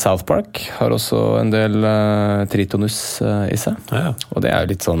 Titelmelodien i South Park har også en del tritonus i seg. Ja. Og det er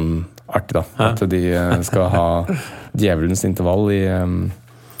jo litt sånn artig, da. At de skal ha djevelens intervall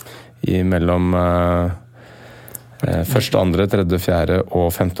i mellom første, andre, tredje, fjerde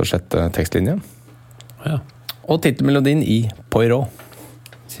og femte og sjette tekstlinje. Ja. Og titelmelodien i Poirot.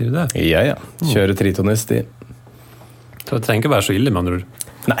 Sier du det? Ja. Kjører tritonus i. Så det trenger ikke være så ille, med andre ord.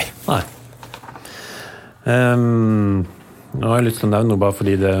 Nei. Nå har jeg lyst til å nevne noe bare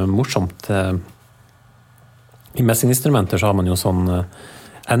fordi det er morsomt. I messinginstrumenter så har man jo sånn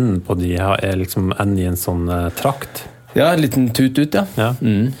enden på de er liksom enden i en sånn trakt. Ja, en liten tut ut, ja.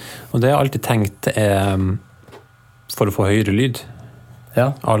 Og det har jeg alltid tenkt for å få høyere lyd.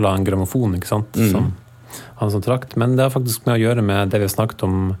 Ja. À la en grammofon, ikke sant? Som har en sånn trakt. Men det har faktisk med å gjøre med det vi har snakket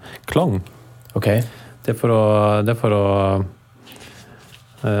om klang. Ok. Det er for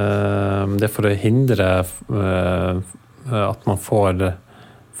å hindre at man får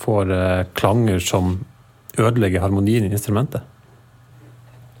klanger som ødelegger harmonien i instrumentet.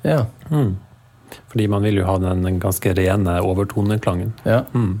 Ja. Fordi man vil jo ha den ganske rene overtoneklangen. Ja.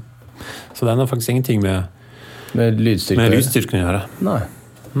 Så den har faktisk ingenting med lydstyrken å gjøre. Nei.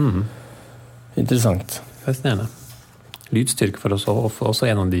 Interessant. Fascinerende. Lydstyrke for oss også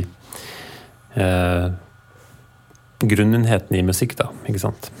en av de grunnenhetene i musikk, da, ikke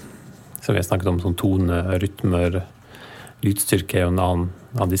sant? Så vi har snakket om sånn tone, rytmer, lydstyrke er jo en annen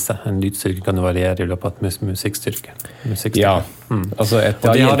av disse. En lydstyrke kan jo variere i løpet av et musikkstyrke. Ja. Altså og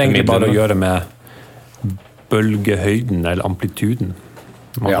det har egentlig bare å gjøre med bølgehøyden eller amplituden.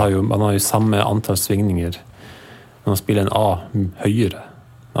 Man har jo samme antall svingninger. Når man spiller en A høyere,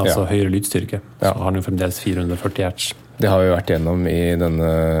 altså høyere lydstyrke, så har den jo fremdeles 440 hertz. Det har vi vært gjennom i denne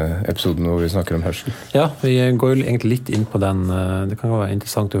episoden hvor vi snakker om hørsel. Ja, vi går jo egentlig litt inn på den. Det kan jo være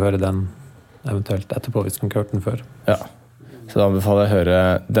interessant å høre den eventuelt etterpå, hvis man ikke har hørt den før. Ja, så da anbefaler jeg å høre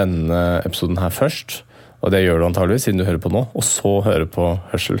denne episoden her først, og det gjør du antageligvis siden du hører på nå, og så høre på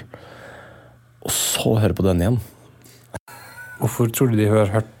hørsel. Og så høre på denne igjen. Hvorfor tror du de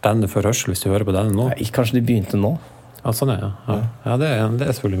har hørt denne før hørsel hvis de hører på denne nå? Nei, kanskje de begynte nå. Ja, sånn ja. Ja, det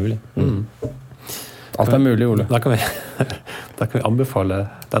er selvfølgelig mulig. Alt mulig, Ole. Da kan vi anbefale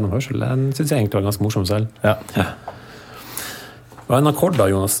den om hørsel. Den synes jeg egentlig var ganske morsom selv. Ja. Hva en akkord da,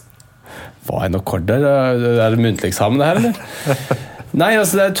 Jonas? Hva en akkord der? Det muntlig eksamen det her, eller? Nei,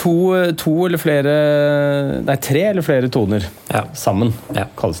 altså det to eller flere... Nei, 3 eller flere toner sammen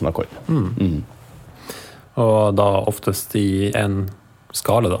kalles en akkord. Og da oftest i en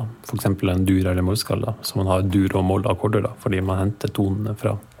skala da, for eksempel en dur- eller mollskala, så man har dur- og moll-akkorder da, fordi man henter tonene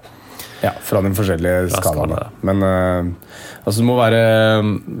fra de forskjellige skalaene. Men altså det må være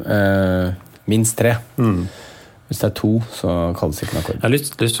minst 3. Hvis det 2, så kalles det ikke en akkord. Jeg har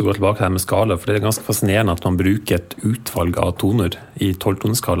lyst til å gå tilbake her med skala, for det er ganske fascinerende at man bruker et utvalg av toner i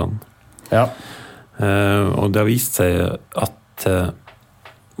 12-toneskalaen. Ja. Og det har vist seg at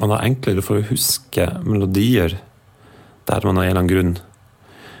man har enklere for å huske melodier der man av en eller annen grunn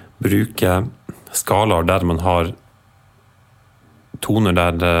bruker skalaer der man har toner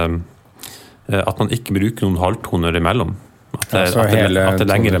der at man ikke bruker noen halvtoner imellom. At det er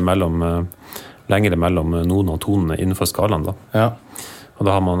lengre mellom noen av tonene innenfor skalaen. Da. Ja. Og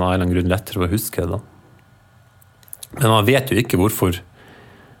da har man av en eller annen grunn lettere å huske det. Da. Men man vet jo ikke hvorfor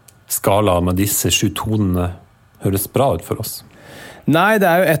skala med disse 7 tonene høres bra ut for oss. Nei, det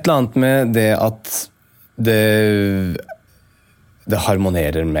er jo et eller annet med det at det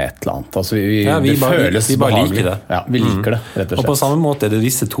harmonerer med et eller annet. Altså det føles vi bare behagelig. Liker det. Ja, vi liker det, rett og slett. Og på samme måte er det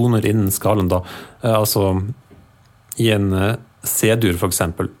visse toner innen skalaen da. Altså, i en C-dur for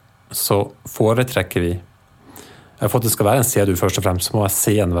eksempel, så foretrekker vi for at det skal være en C-dur først og fremst, så må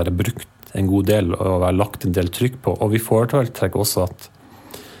C-en være brukt en god del og være lagt en del trykk på. Og vi foretrekker også at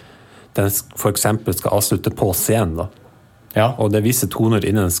den for eksempel skal avslutte på C-en da. Ja. Og det er visse toner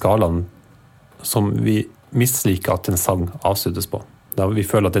innen skalaen som vi misliker at en sang avsluttes på. Da vi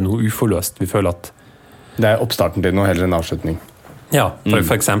føler at det er noe uforløst. Vi føler at det er oppstarten til noe heller enn avslutning. Ja,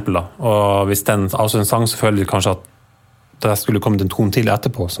 for eksempel da. Og hvis den avslutter en sang, så føler vi kanskje at det skulle kommet en ton til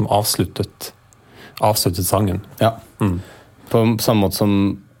etterpå som avsluttet sangen. Ja. På samme måte som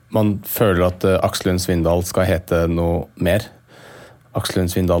man føler at Aksel Lund Svindal skal hete noe mer. Aksel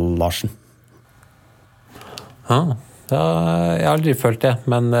Lund Svindal Larsen. Jeg har aldri følt det,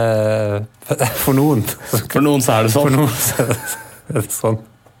 men for noen så er det sånn. For noen så er det sånn.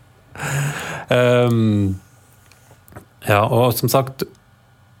 Ja, og som sagt,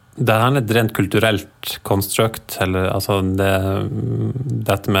 det er et rent kulturelt konstrukt, eller altså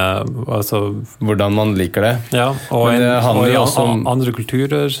dette med altså, hvordan man liker det. Ja, og i om andre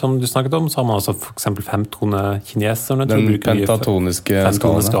kulturer som du snakket om, så har man altså for eksempel 5-tone kineserne. Den pentatoniske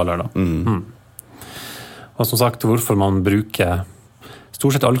skalaer da. Og som sagt, hvorfor man bruker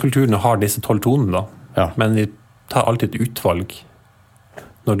stort sett alle kulturene har disse 12 tonene da. Ja. Men de tar alltid et utvalg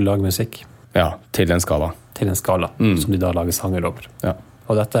når de lager musikk. Ja, til en skala. Som de da lager sanger over. Ja.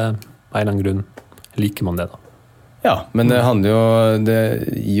 Og dette, av en eller annen grunn, liker man det da. Ja, men det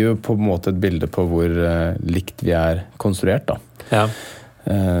gir jo på en måte et bilde på hvor likt vi er konstruert da. Ja.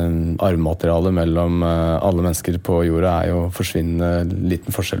 Arvematerialet mellom alle mennesker på jorda er jo forsvinnende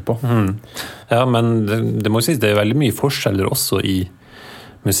liten forskjell på. Ja, men det må sies, det er veldig mye forskjeller også i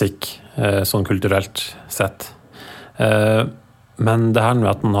musikk, sånn kulturelt sett. Men det her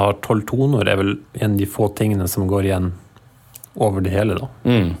med at man har 12 toner er vel en av de få tingene som går igjen over det hele da.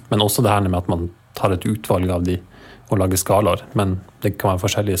 Men også det her med at man tar et utvalg av de og lager skalaer, men det kan være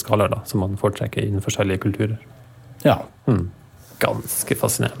forskjellige skalaer da, som man foretrekker innen forskjellige kulturer. Ja. Ganske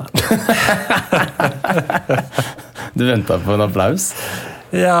fascinerende. Du ventet på en applaus?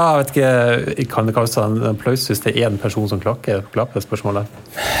 Ja, jeg vet ikke, kan det kalles en applaus hvis det er en person som klapper spørsmålet?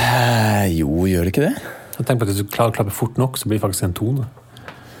 Jo, gjør det ikke det? Jeg tenker på at hvis du klarer å klappe fort nok, så blir det faktisk en tone.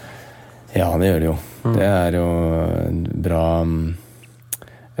 Ja, det gjør det jo. Det er jo en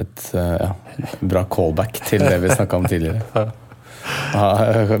bra callback til det vi snakket om tidligere.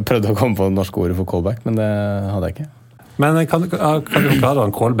 Jeg prøvde å komme på det norske ordet for callback, men det hadde jeg ikke. Men kan du forklare hva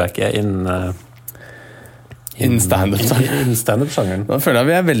en callback er innen stand-up-sjangeren? Nå føler jeg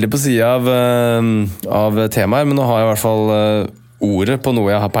vi er veldig på siden av temaer, men nå har jeg i hvert fall ordet på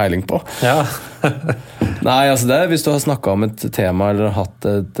noe jeg har peiling på. Ja. Nei, altså det er hvis du har snakket om et tema eller hatt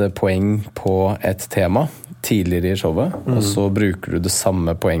et poeng på et tema tidligere i showet, og så bruker du det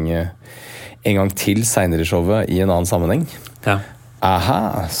samme poenget en gang til senere i showet i en annen sammenheng. Ja.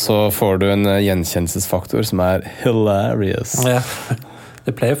 Aha, så får du en gjenkjennelsesfaktor som er hilarious. Ja,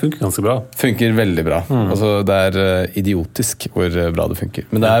 det pleier å funke ganske bra. Funker veldig bra. Altså, det er idiotisk hvor bra det funker.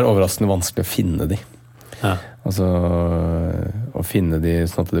 Men det er overraskende vanskelig å finne de. Ja. Altså, å finne de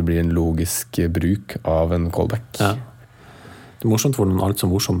sånn at det blir en logisk bruk av en callback. Ja. Det er morsomt hvordan alt som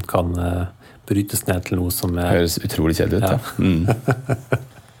morsomt kan brytes ned til noe som høres utrolig kjedelig ut, ja.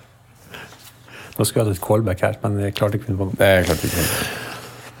 Nå skulle jeg hatt et callback her, men jeg klarte ikke å finne på noe. Det klarte ikke.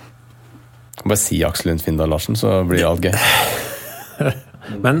 Jeg kan bare si Aksel Lund Svindal Larsen, så blir alt gøy.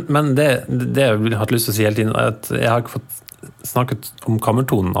 Men det jeg har hatt lyst til å si hele tiden, er at jeg har ikke fått snakket om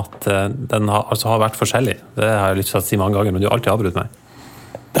kammertonen, at den har vært forskjellig. Det har jeg lyst til å si mange ganger, men du har alltid avbrutt meg.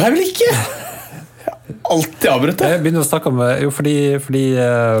 Det er vel ikke? Jeg har alltid avbrutt det. Jeg begynner å snakke om jo, fordi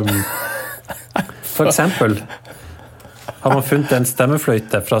for eksempel har man funnet en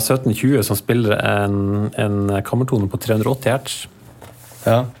stemmefløyte fra 1720 som spiller en kammertone på 380 hertz.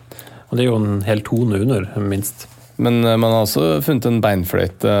 Ja. Og det er jo en hel tone under, minst. Men man har også funnet en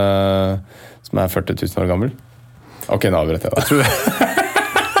beinfløyte som er 40 000 år gammel. Ok, nå avbretter jeg da. Jeg tror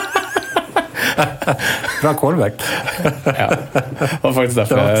Bra callback. Ja, det var faktisk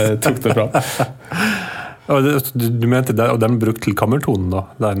derfor jeg tok det fram. Du mente det, og den brukt til kammertonen da?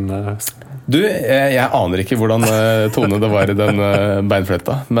 Jeg aner ikke hvordan tone det var i den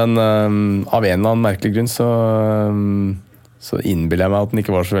beinfløyta, men av en eller annen merkelig grunn så innbiller jeg meg at den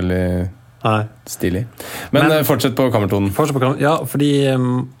ikke var så veldig stilig. Men fortsett på kammertonen. Ja, fordi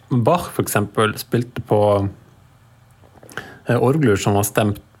Bach for eksempel spilte på orgler som var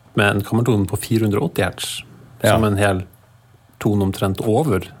stemt med en kammertone på 480 hertz, som en hel tone omtrent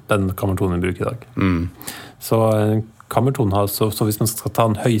over den kammertonen vi bruker i dag. Så kammertonen har, så hvis man skal ta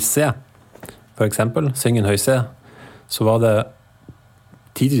en høy C, for eksempel, synge en høy C, så var det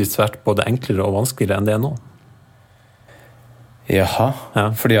tidligere svært både enklere og vanskeligere enn det nå. Jaha,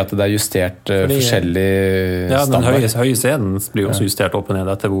 fordi at det er justert forskjellig standard. Den høye C-en blir også justert opp og ned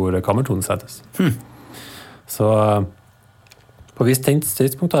etter hvor kammertonen settes. Så på visse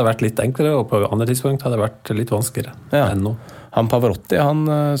tidspunkt har det vært litt enklere, og på andre tidspunkt har det vært litt vanskeligere enn nå. Han Pavarotti, han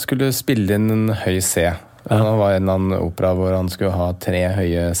skulle spille inn en høy C. Han var en eller annen opera hvor han skulle ha 3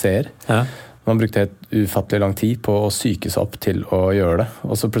 høye C-er. Han brukte helt ufattelig lang tid på å psyke seg opp til å gjøre det.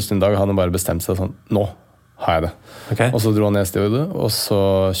 Og så plutselig en dag hadde han bare bestemt seg sånn, nå har jeg det. Og så dro han ned i studio, og så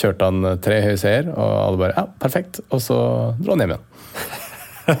kjørte han 3 høye C-er, og alle bare, perfekt. Og så dro han hjem igjen.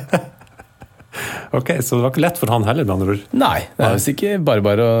 Ok, så det var ikke lett for han heller, med andre ord? Nei, det er jo ikke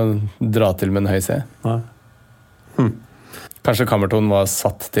bare å dra til med en høy C. Kanskje kammertonen var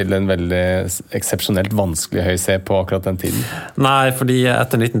satt til en veldig eksepsjonelt vanskelig høy C på akkurat den tiden? Nei, fordi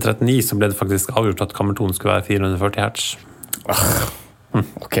etter 1939 så ble det faktisk avgjort at kammertonen skulle være 440 hertz.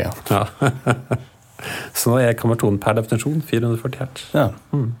 Ok, ja. Så nå er kammertonen per definisjon 440 hertz.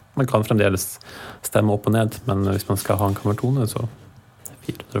 Man kan fremdeles stemme opp og ned, men hvis man skal ha en kammertone, så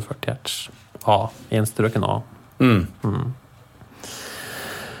 440 hertz. A, en strøken A.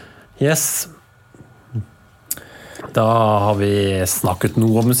 Yes. Da har vi snakket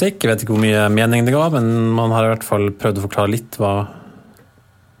noe om musikk. Jeg vet ikke hvor mye mening det ga, men man har i hvert fall prøvd å forklare litt hva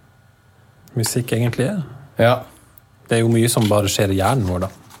musikk egentlig er. Ja. Det er jo mye som bare skjer i hjernen vår da.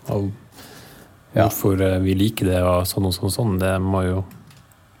 Og hvorfor vi liker det og sånn, det må jo...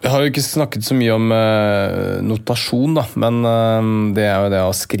 Jeg har jo ikke snakket så mye om notasjon, da, men det er jo det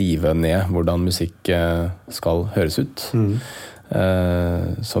å skrive ned hvordan musikk skal høres ut.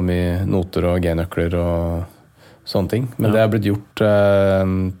 Som i noter og G-nøkler og sånne ting. Men det er blitt gjort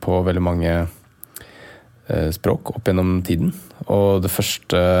på veldig mange språk opp gjennom tiden. Og det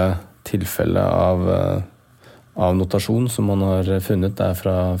første tilfellet av notasjon som man har funnet er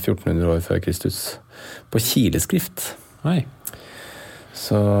fra 1400 år før Kristus på kileskrift. Nei.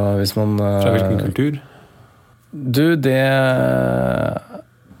 Så hvis man... Fra hvilken kultur? Du, det er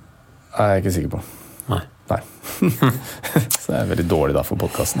jeg ikke sikker på. Nei. Så det er veldig dårlig da for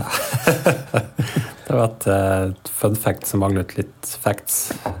podcasten. Det var et fun fact som manglet litt facts.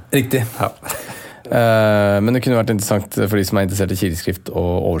 Riktig. Ja. Men det kunne vært interessant for de som er interessert i kileskrift å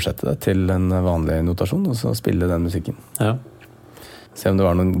oversette det til en vanlig notasjon, og så spille den musikken. Ja. Se om det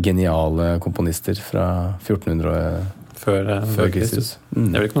var noen geniale komponister fra 1400 før Kristus.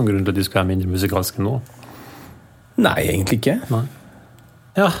 Det er vel ikke noen grunn til at de skal være mindre musikalske nå? Nei, egentlig ikke. Nei.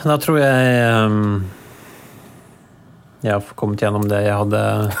 Ja, da tror jeg har kommet gjennom det jeg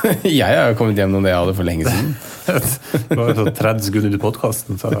hadde... Jeg har kommet gjennom det jeg hadde for lenge siden. Det var jo 30 sekunder i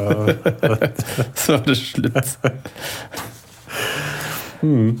podcasten, så... Så var det slutt.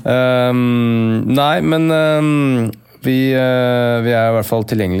 Nei, men... Vi er i hvert fall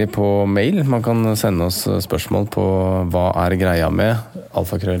tilgjengelig på mail. Man kan sende oss spørsmål på hva er greia med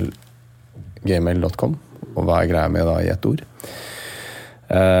alfakrøll.gmail.com, og hva er greia med da i ett ord.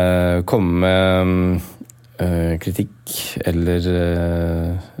 Komme med kritikk eller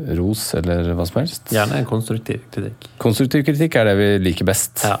ros eller hva som helst. Gjerne en konstruktiv kritikk. Konstruktiv kritikk er det vi liker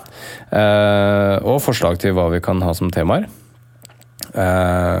best. Ja. Og forslag til hva vi kan ha som temaer.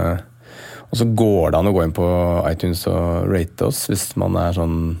 Og så går det an å gå inn på iTunes og rate oss hvis man er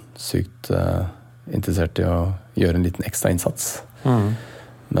sånn sykt interessert i å gjøre en liten ekstra innsats.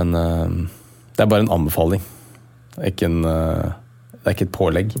 Men det bare en anbefaling. Det er ikke et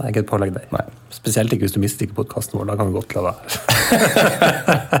pålegg. Det er ikke et pålegg, nei. Spesielt ikke hvis du misliker podcasten vår, da kan vi godt la være.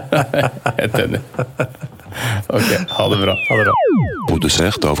 Helt enig. Ok, ha det bra.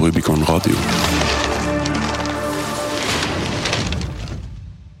 Produsert av Rubicon Radio.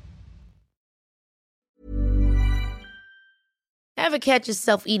 Ever catch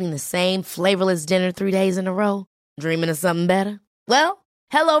yourself eating the same flavorless dinner 3 days in a row? Dreaming of something better? Well,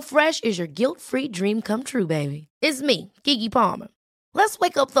 HelloFresh is your guilt-free dream come true, baby. It's me, Keke Palmer. Let's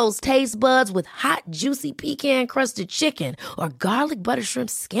wake up those taste buds with hot, juicy pecan-crusted chicken or garlic butter shrimp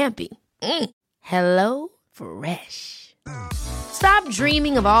scampi. Hello Fresh. Stop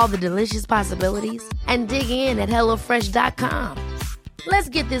dreaming of all the delicious possibilities and dig in at HelloFresh.com. Let's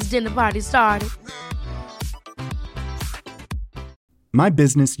get this dinner party started. My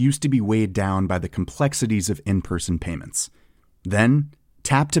business used to be weighed down by the complexities of in-person payments. Then,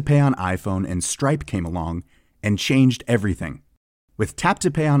 Tap to Pay on iPhone and Stripe came along and changed everything. With Tap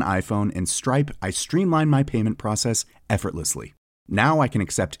to Pay on iPhone and Stripe, I streamlined my payment process effortlessly. Now I can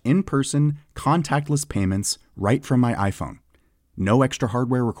accept in-person, contactless payments right from my iPhone. No extra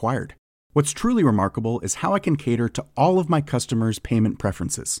hardware required. What's truly remarkable is how I can cater to all of my customers' payment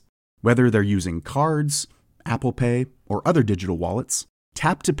preferences. Whether they're using cards, Apple Pay, or other digital wallets,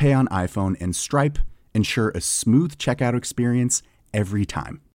 Tap to Pay on iPhone and Stripe ensure a smooth checkout experience every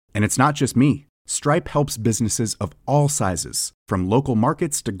time. And it's not just me. Stripe helps businesses of all sizes, from local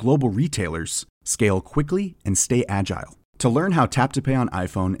markets to global retailers, scale quickly and stay agile. To learn how Tap to Pay on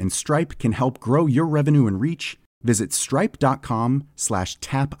iPhone and Stripe can help grow your revenue and reach, visit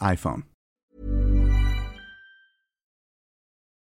stripe.com/tapiphone.